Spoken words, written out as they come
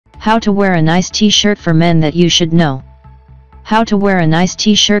How to wear a nice t-shirt for men that you should know. How to wear a nice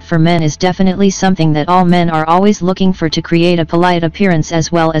t-shirt for men is definitely something that all men are always looking for to create a polite appearance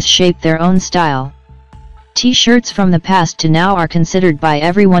as well as shape their own style. T-shirts from the past to now are considered by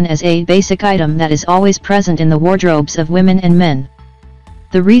everyone as a basic item that is always present in the wardrobes of women and men.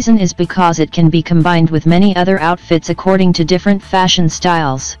 The reason is because it can be combined with many other outfits according to different fashion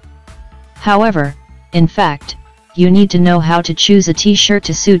styles. However, in fact, you need to know how to choose a t-shirt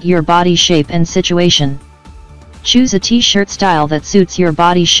to suit your body shape and situation. Choose a t-shirt style that suits your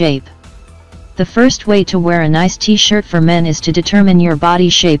body shape. The first way to wear a nice t-shirt for men is to determine your body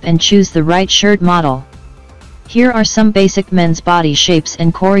shape and choose the right shirt model. Here are some basic men's body shapes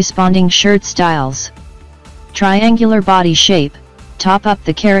and corresponding shirt styles. Triangular body shape. Top up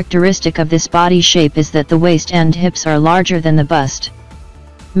the characteristic of this body shape is that the waist and hips are larger than the bust.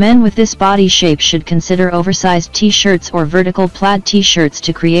 Men with this body shape should consider oversized t-shirts or vertical plaid t-shirts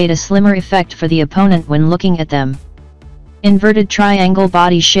to create a slimmer effect for the opponent when looking at them. Inverted triangle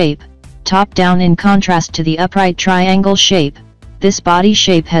body shape. Top down in contrast to the upright triangle shape. This body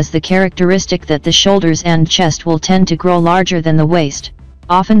shape has the characteristic that the shoulders and chest will tend to grow larger than the waist,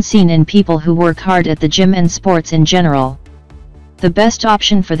 often seen in people who work hard at the gym and sports in general. The best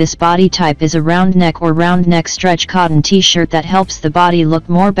option for this body type is a round neck or round neck stretch cotton t-shirt that helps the body look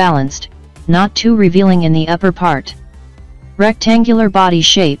more balanced, not too revealing in the upper part. Rectangular body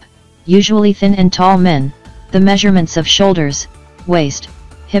shape, usually thin and tall men, the measurements of shoulders, waist,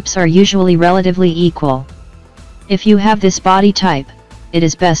 hips are usually relatively equal. If you have this body type, it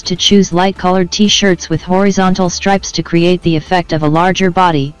is best to choose light-colored t-shirts with horizontal stripes to create the effect of a larger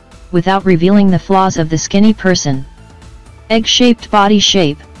body, without revealing the flaws of the skinny person. Egg-shaped body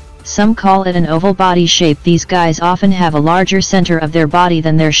shape, some call it an oval body shape. These guys often have a larger center of their body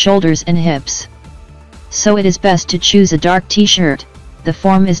than their shoulders and hips. So it is best to choose a dark t-shirt. The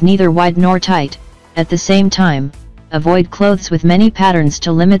form is neither wide nor tight. At the same time, avoid clothes with many patterns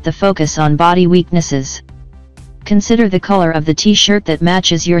to limit the focus on body weaknesses. Consider the color of the t-shirt that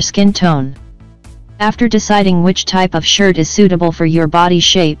matches your skin tone. After deciding which type of shirt is suitable for your body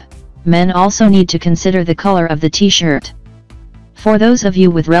shape, men also need to consider the color of the t-shirt. For those of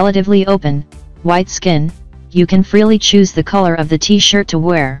you with relatively open, white skin, you can freely choose the color of the t-shirt to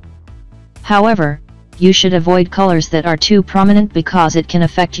wear. However, you should avoid colors that are too prominent because it can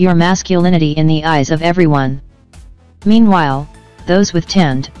affect your masculinity in the eyes of everyone. Meanwhile, those with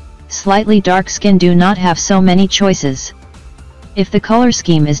tanned, slightly dark skin do not have so many choices. If the color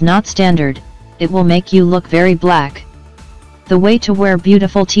scheme is not standard, it will make you look very black. The way to wear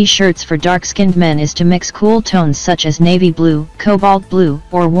beautiful t-shirts for dark-skinned men is to mix cool tones such as navy blue, cobalt blue,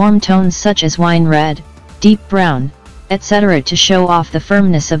 or warm tones such as wine red, deep brown, etc. to show off the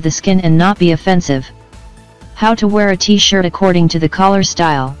firmness of the skin and not be offensive. How to wear a t-shirt according to the collar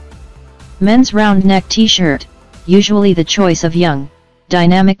style. Men's round neck t-shirt, usually the choice of young,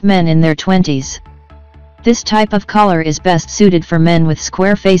 dynamic men in their 20s. This type of collar is best suited for men with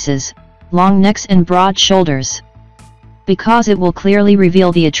square faces, long necks and broad shoulders, because it will clearly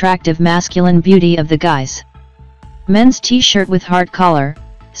reveal the attractive masculine beauty of the guys. Men's t-shirt with heart collar,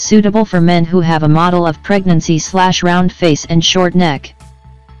 suitable for men who have a model of pregnancy/round face and short neck.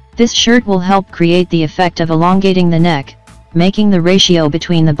 This shirt will help create the effect of elongating the neck, making the ratio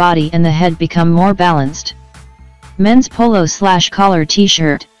between the body and the head become more balanced. Men's polo/collar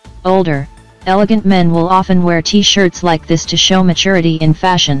t-shirt, older, elegant men will often wear t-shirts like this to show maturity in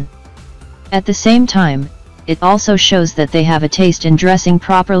fashion. At the same time, it also shows that they have a taste in dressing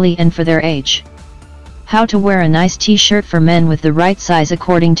properly and for their age. How to wear a nice t-shirt for men with the right size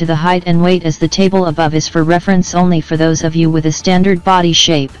according to the height and weight, as the table above is for reference only for those of you with a standard body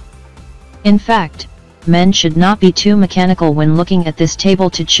shape. In fact, men should not be too mechanical when looking at this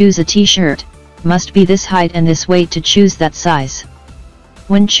table to choose a t-shirt. Must be this height and this weight to choose that size.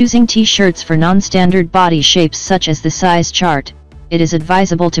 When choosing t-shirts for non-standard body shapes such as the size chart, it is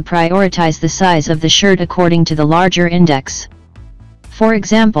advisable to prioritize the size of the shirt according to the larger index. For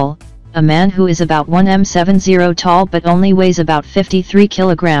example, a man who is about 1m70 tall but only weighs about 53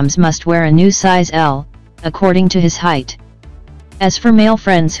 kilograms must wear a new size L, according to his height. As for male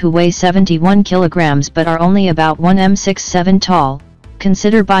friends who weigh 71 kilograms but are only about 1m67 tall,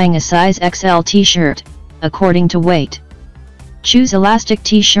 consider buying a size XL t-shirt, according to weight. Choose elastic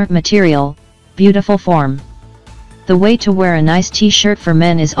t-shirt material, beautiful form. The way to wear a nice t-shirt for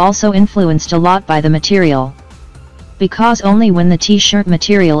men is also influenced a lot by the material. Because only when the t-shirt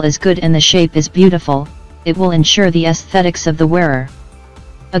material is good and the shape is beautiful, it will ensure the aesthetics of the wearer.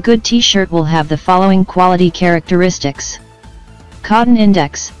 A good t-shirt will have the following quality characteristics. Cotton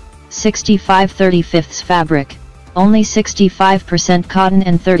index, 65/35 fabric, only 65% cotton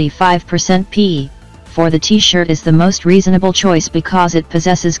and 35% PE, for the t-shirt is the most reasonable choice because it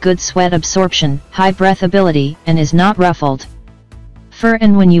possesses good sweat absorption, high breathability, and is not ruffled fur,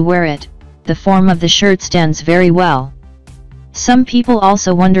 and when you wear it, the form of the shirt stands very well. Some people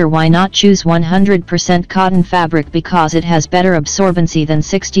also wonder why not choose 100% cotton fabric because it has better absorbency than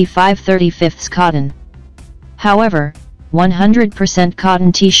 65/35 cotton. However, 100%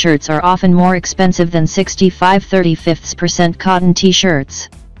 cotton t-shirts are often more expensive than 65/35% cotton t-shirts.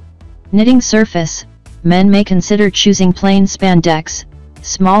 Knitting surface, men may consider choosing plain spandex,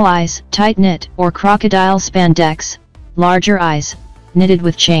 small eyes, tight knit, or crocodile spandex, larger eyes, knitted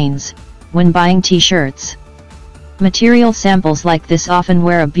with chains, when buying t-shirts. Material samples like this often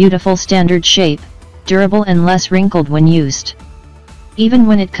wear a beautiful standard shape, durable and less wrinkled when used. Even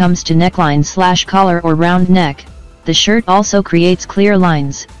when it comes to neckline/collar or round neck, the shirt also creates clear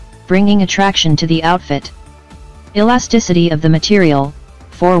lines, bringing attraction to the outfit. Elasticity of the material,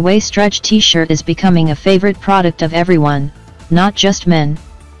 4-way stretch t-shirt is becoming a favorite product of everyone, not just men,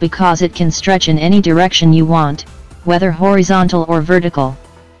 because it can stretch in any direction you want, whether horizontal or vertical.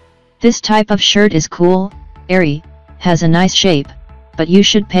 This type of shirt is cool, airy, has a nice shape, but you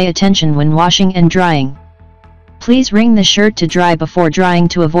should pay attention when washing and drying. Please wring the shirt to dry before drying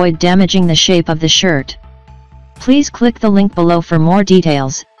to avoid damaging the shape of the shirt. Please click the link below for more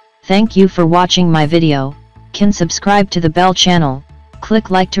details. Thank you for watching my video. Can subscribe to the bell channel,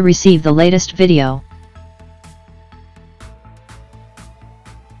 click like to receive the latest video.